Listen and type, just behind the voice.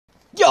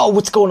Yo,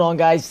 what's going on,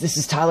 guys? This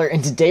is Tyler,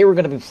 and today we're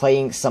going to be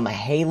playing some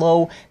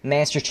Halo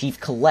Master Chief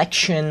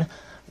Collection.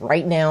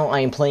 Right now, I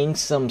am playing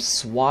some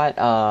SWAT.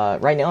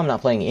 Right now, I'm not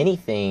playing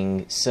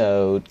anything,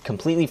 so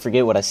completely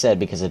forget what I said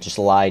because I just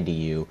lied to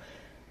you.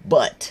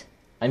 But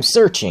I'm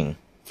searching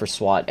for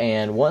SWAT,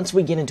 and once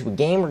we get into a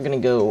game, we're going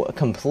to go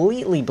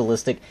completely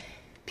ballistic.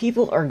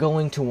 People are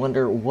going to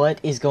wonder what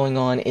is going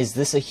on. Is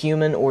this a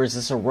human, or is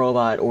this a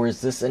robot, or is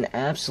this an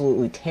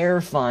absolutely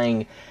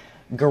terrifying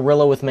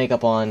gorilla with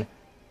makeup on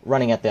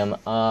running at them?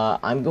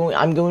 I'm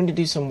going to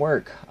do some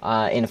work,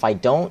 and if I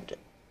don't,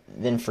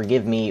 then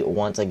forgive me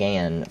once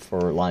again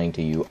for lying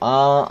to you.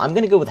 I'm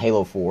gonna go with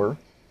Halo 4,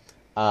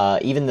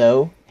 even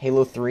though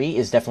Halo 3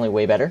 is definitely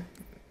way better.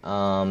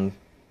 But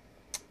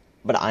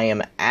I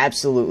am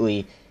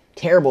absolutely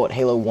terrible at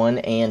Halo 1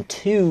 and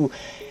 2,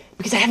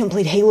 because I haven't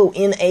played Halo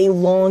in a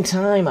long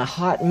time. A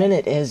hot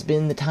minute has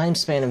been the time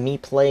span of me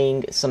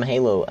playing some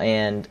Halo,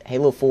 and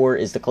Halo 4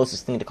 is the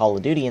closest thing to Call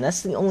of Duty, and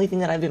that's the only thing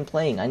that I've been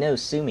playing. I know,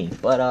 sue me,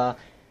 but,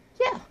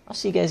 yeah, I'll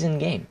see you guys in the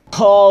game.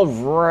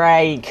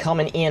 Alright,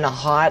 coming in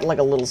hot like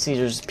a Little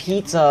Caesars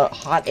pizza,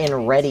 hot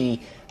and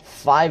ready,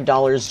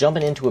 $5,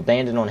 jumping into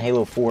Abandon on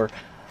Halo 4.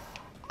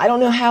 I don't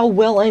know how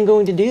well I'm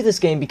going to do this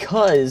game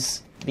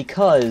because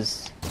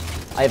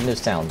I have no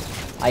sound.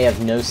 I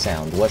have no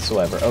sound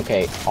whatsoever.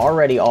 Okay,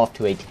 already off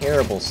to a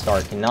terrible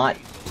start.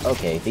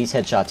 Okay, these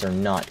headshots are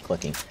not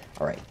clicking.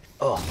 Alright.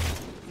 Ugh.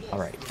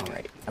 Alright.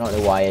 I don't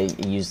know why I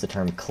use the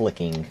term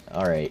clicking.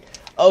 Alright.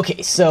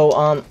 Okay,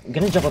 so,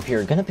 gonna jump up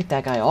here. Gonna pick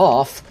that guy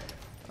off.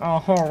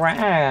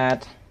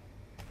 Alright.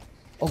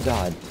 Oh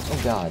god.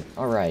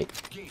 Alright.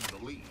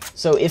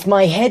 So, if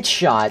my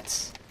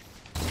headshots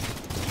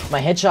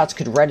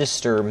could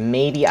register,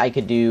 maybe I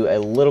could do a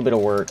little bit of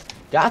work.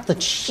 Got the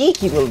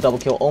cheeky little double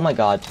kill. Oh my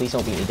god, please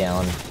don't beat me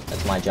down.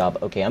 That's my job.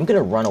 Okay, I'm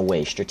gonna run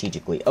away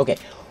strategically. Okay,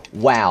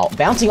 wow.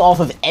 Bouncing off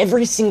of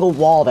every single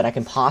wall that I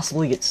can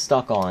possibly get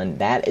stuck on.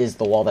 That is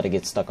the wall that I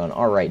get stuck on.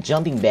 Alright,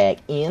 jumping back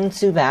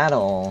into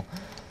battle.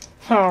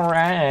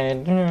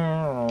 Alright.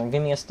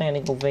 Give me a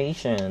standing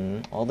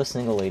ovation. All the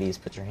single ladies,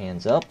 put your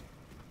hands up.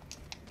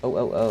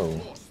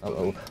 Oh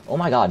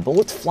my god,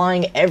 bullets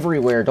flying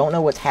everywhere. Don't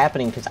know what's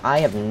happening because I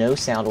have no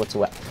sound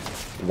whatsoever.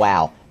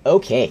 Wow.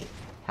 Okay.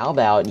 How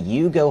about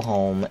you go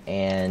home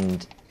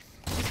and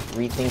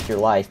rethink your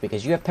life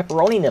because you have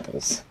pepperoni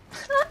nipples.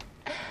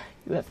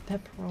 You have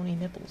pepperoni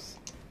nipples.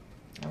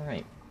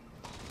 Alright.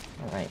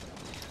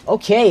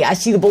 Okay, I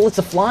see the bullets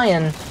are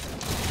flying.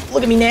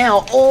 Look at me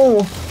now.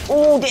 Oh,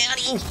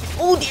 daddy.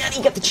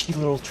 Got the cheeky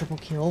little triple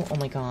kill. Oh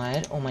my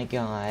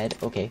god.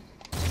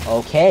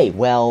 Okay,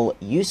 well,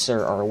 you,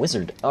 sir, are a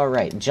wizard.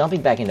 Alright,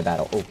 jumping back into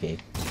battle. Okay.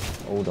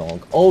 Oh,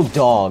 dog.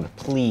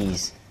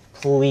 Please.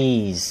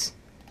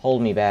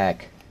 Hold me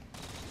back.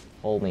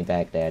 Hold me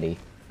back, daddy.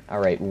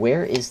 Alright,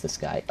 where is this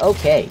guy?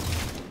 Okay,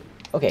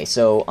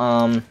 so,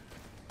 I'm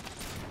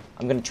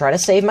gonna try to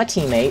save my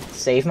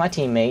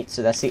teammate,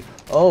 so that's the...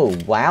 Oh,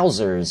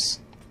 wowzers.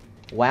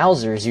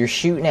 You're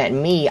shooting at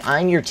me.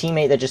 I'm your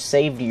teammate that just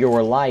saved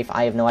your life.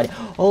 I have no idea.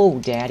 Oh,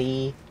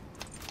 daddy.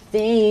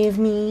 Save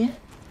me.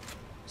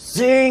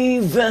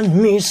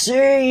 Saving me.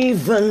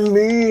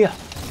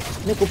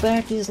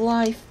 Nickelback is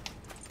life.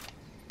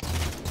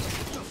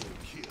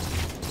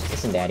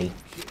 Listen, daddy.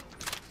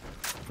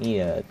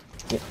 Yeah.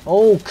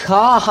 Oh,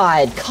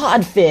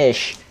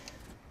 codfish.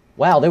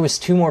 Wow, there was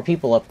 2 more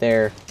people up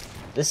there.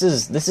 This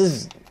is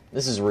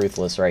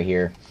ruthless right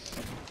here.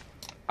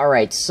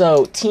 Alright,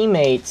 so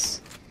teammates,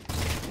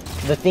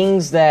 the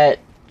things that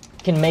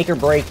can make or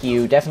break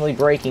you, definitely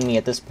breaking me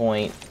at this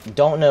point.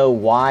 Don't know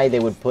why they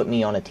would put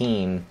me on a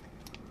team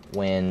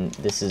when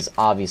this is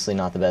obviously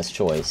not the best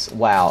choice.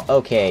 Wow,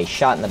 okay,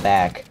 shot in the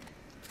back.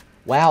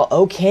 Wow,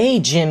 okay,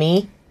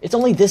 Jimmy. It's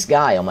only this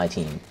guy on my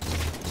team.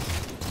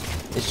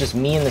 It's just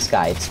me and this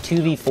guy. It's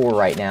 2v4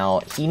 right now.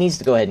 He needs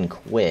to go ahead and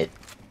quit.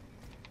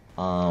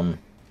 I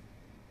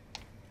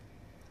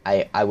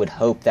would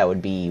hope that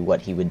would be what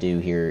he would do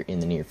here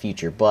in the near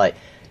future. But,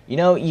 you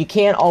know, you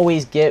can't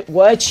always get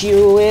what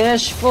you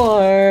wish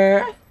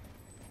for.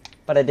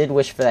 But I did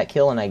wish for that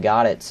kill and I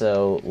got it.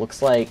 So,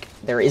 looks like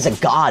there is a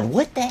god.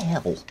 What the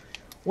hell?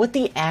 What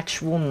the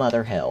actual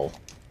mother hell?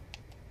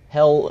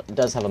 Hell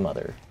does have a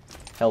mother.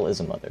 Hell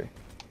is a mother.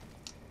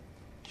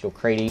 She'll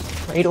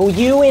cradle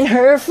you in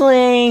her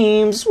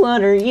flames.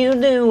 What are you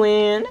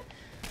doing?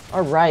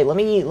 Alright, let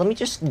me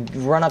just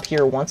run up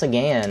here once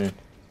again.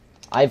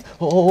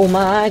 Oh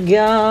my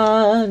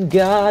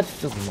god,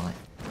 fill my...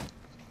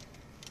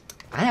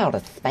 I ought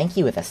to spank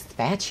you with a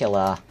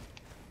spatula.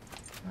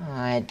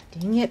 Ah,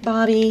 dang it,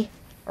 Bobby.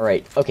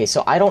 Alright, okay,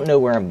 so I don't know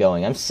where I'm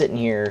going. I'm sitting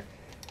here.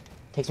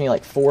 Takes me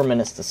like 4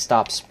 minutes to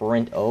stop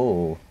sprint.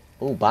 Oh,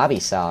 Bobby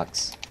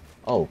socks.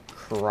 Oh,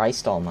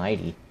 Christ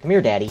almighty. Come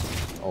here, daddy.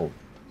 Oh.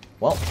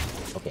 Well,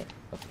 okay,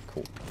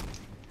 cool.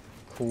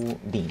 Cool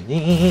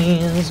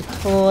beans.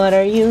 What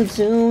are you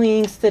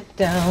doing? Sit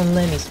down,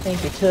 let me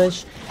spank your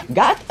tush.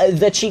 Got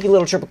the cheeky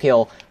little triple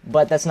kill,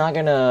 but that's not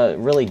gonna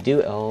really do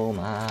it. Oh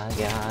my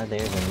god,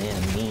 there's an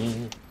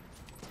enemy.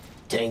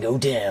 Tango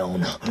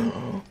down.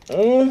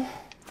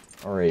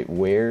 Alright,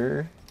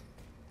 where...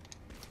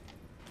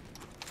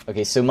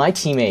 Okay, so my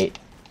teammate,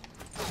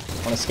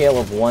 on a scale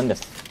of 1 to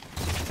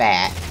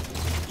fat,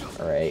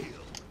 alright,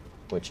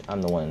 which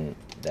I'm the one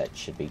that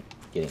should be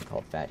getting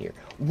called fat here.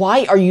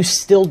 Why are you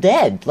still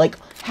dead? Like,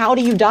 how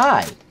do you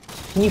die?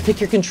 Can you pick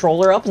your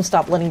controller up and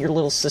stop letting your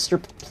little sister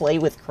play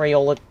with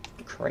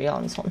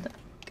crayons on that?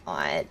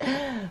 God.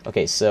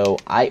 Okay, so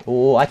I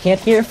can't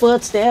hear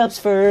footsteps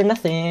for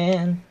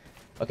nothing.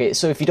 Okay,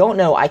 so if you don't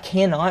know, I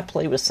cannot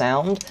play with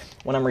sound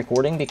when I'm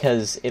recording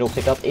because it'll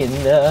pick up in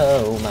the,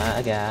 oh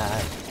my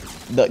god.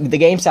 The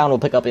game sound will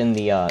pick up in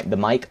the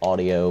mic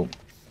audio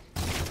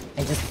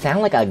and just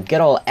sound like a good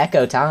old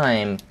echo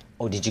time.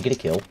 Oh, did you get a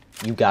kill?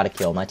 You got a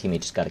kill. My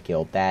teammate just got a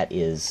kill. That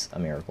is a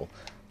miracle.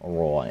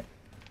 Alright.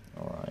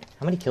 Alright.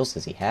 How many kills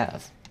does he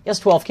have? He has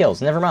 12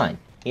 kills. Never mind.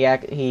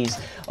 He's...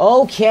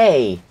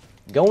 Okay!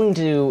 Going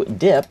to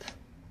dip.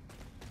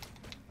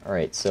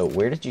 Alright, so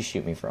where did you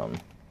shoot me from?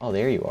 Oh,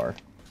 there you are.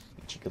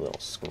 You cheeky little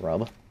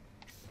scrub.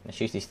 Can I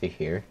shoot these through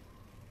here?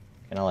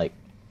 Can I, like...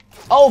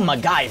 Oh,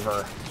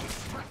 MacGyver!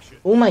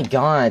 Oh my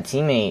god,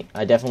 teammate.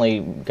 I definitely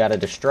got a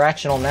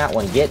distraction on that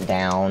one. Get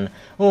down.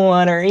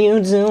 What are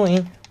you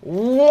doing?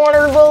 What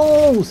are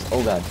those?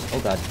 Oh god, oh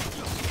god.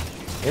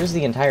 There's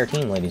the entire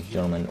team, ladies and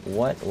gentlemen.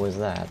 What was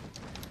that?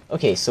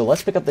 Okay, so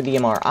let's pick up the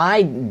DMR.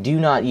 I do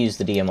not use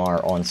the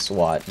DMR on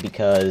SWAT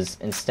because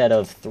instead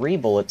of 3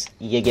 bullets,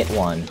 you get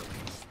 1.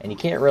 And you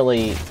can't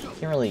really,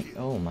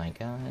 oh my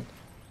god.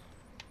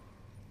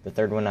 The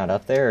third one not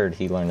up there, or did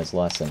he learn his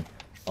lesson?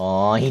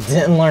 Oh, he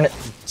didn't learn it.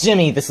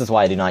 Jimmy, this is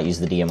why I do not use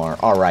the DMR.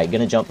 Alright,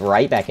 gonna jump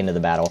right back into the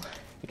battle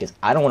because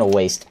I don't want to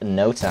waste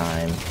no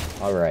time.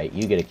 Alright,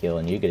 you get a kill,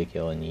 and you get a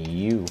kill, and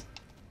you...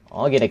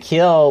 I'll get a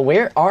kill.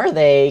 Where are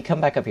they?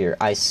 Come back up here.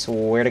 I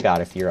swear to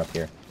god if you're up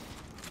here.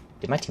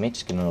 Did my teammate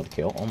just get another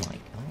kill? Oh my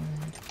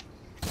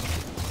god.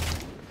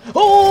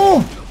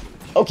 Oh!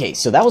 Okay,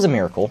 so that was a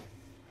miracle.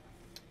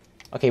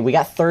 Okay, we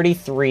got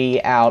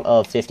 33 out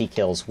of 50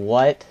 kills.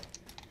 What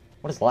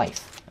is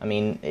life? I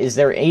mean, there's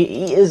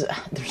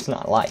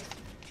not life.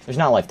 There's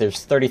not life.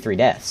 There's 33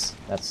 deaths.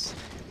 That's...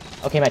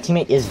 Okay, my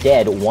teammate is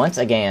dead once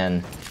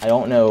again. I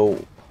don't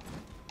know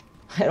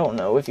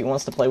if he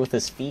wants to play with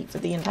his feet for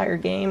the entire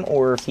game,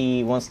 or if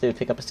he wants to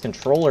pick up his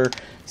controller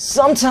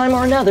sometime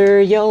or another.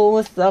 Yo,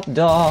 what's up,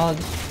 dog?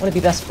 Want to be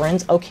best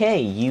friends?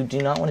 Okay, you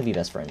do not want to be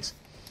best friends.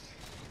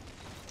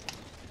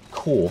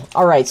 Cool.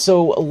 Alright,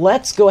 so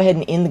let's go ahead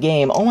and end the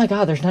game. Oh my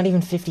god, there's not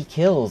even 50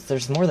 kills.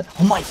 There's more than...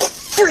 Oh my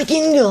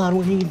freaking god,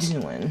 what are you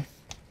doing?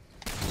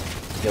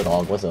 Yo,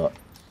 dog, what's up?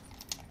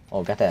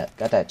 Oh, got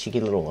that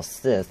cheeky little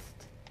assist.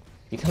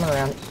 You coming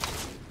around...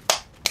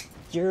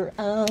 You're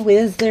a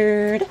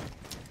wizard.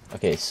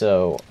 Okay,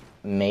 so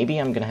maybe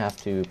I'm gonna have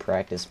to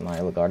practice my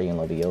Lagardian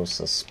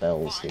Leviosa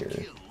spells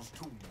here.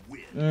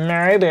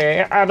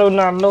 Maybe, I do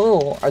not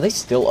know. Are they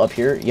still up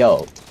here?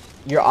 Yo,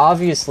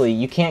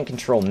 you can't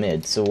control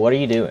mid, so what are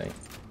you doing?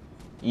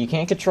 You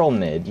can't control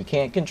mid, you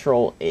can't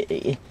control...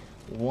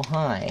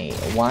 Why?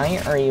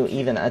 Why are you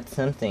even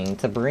attempting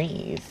to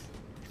breathe?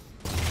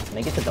 Can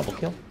I get the double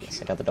kill?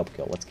 Yes, I got the double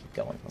kill. Let's keep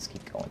going. Let's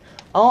keep going.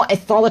 Oh, I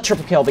thought a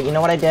triple kill, but you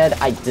know what I did?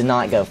 I did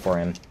not go for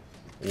him.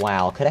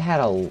 Wow, could have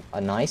had a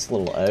nice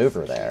little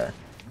over there.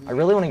 I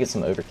really want to get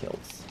some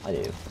overkills. I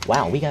do.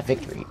 Wow, we got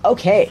victory.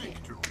 Okay.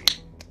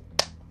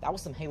 That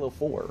was some Halo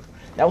 4.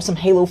 That was some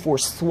Halo 4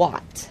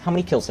 SWAT. How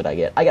many kills did I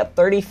get? I got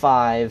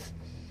 35.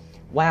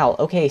 Wow,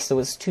 okay, so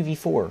it's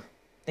 2v4.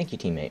 Thank you,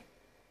 teammate.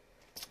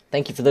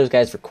 Thank you for those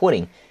guys for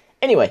quitting.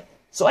 Anyway,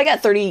 so I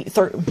got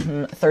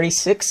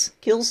 36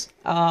 kills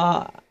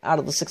out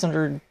of the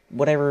 600,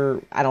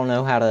 whatever. I don't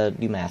know how to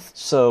do math.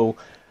 So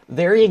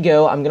there you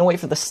go. I'm going to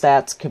wait for the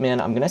stats to come in.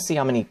 I'm going to see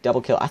how many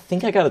double kill. I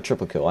think I got a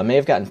triple kill. I may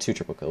have gotten 2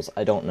 triple kills.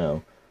 I don't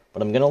know.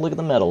 But I'm going to look at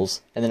the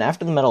medals. And then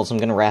after the medals, I'm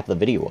going to wrap the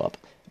video up.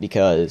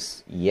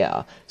 Because,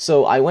 yeah.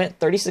 So I went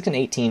 36 and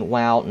 18.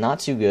 Wow, not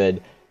too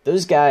good.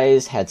 Those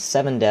guys had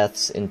 7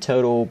 deaths in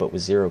total, but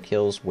with 0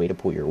 kills. Way to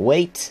pull your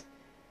weight.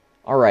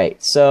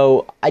 Alright,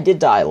 so I did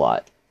die a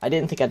lot. I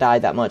didn't think I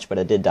died that much, but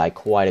I did die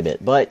quite a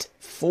bit. But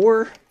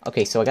 4...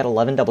 Okay, so I got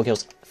 11 double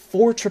kills.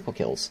 4 triple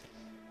kills.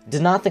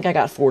 Did not think I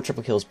got 4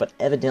 triple kills, but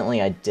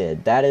evidently I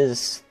did.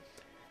 That's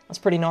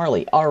pretty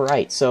gnarly.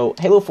 Alright, so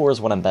Halo 4 is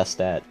what I'm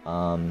best at.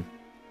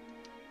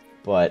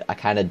 But I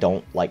kind of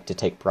don't like to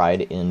take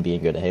pride in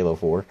being good at Halo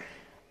 4.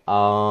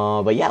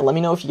 But yeah, let me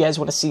know if you guys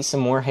want to see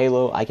some more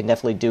Halo. I can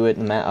definitely do it.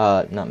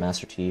 Not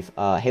Master Chief.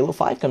 Halo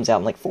 5 comes out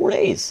in like 4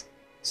 days.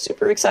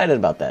 Super excited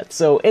about that.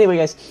 So anyway,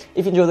 guys,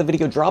 if you enjoyed the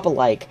video, drop a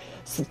like.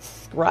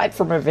 Subscribe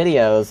for more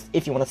videos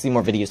if you want to see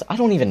more videos. I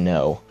don't even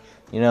know.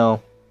 You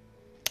know,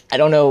 I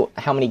don't know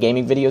how many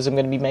gaming videos I'm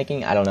going to be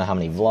making. I don't know how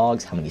many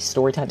vlogs, how many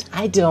story times.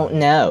 I don't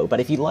know.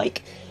 But if you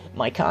like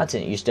my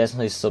content, you should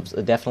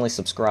definitely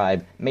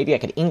subscribe. Maybe I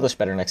could English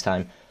better next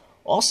time.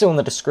 Also in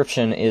the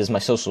description is my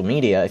social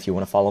media. If you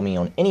want to follow me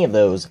on any of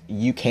those,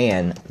 you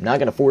can. I'm not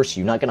going to force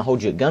you, not going to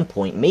hold you at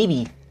gunpoint.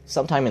 Maybe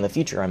sometime in the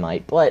future I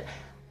might, but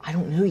I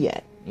don't know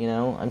yet. You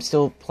know, I'm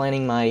still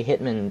planning my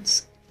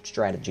Hitman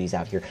strategies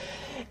out here.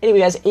 Anyway,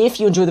 guys, if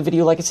you enjoyed the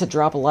video, like I said,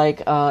 drop a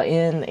like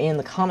in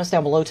the comments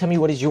down below. Tell me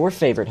what is your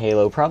favorite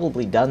Halo.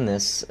 Probably done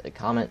this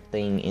comment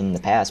thing in the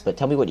past, but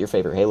tell me what your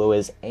favorite Halo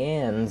is,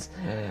 and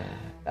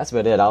that's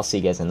about it. I'll see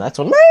you guys in the next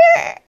one.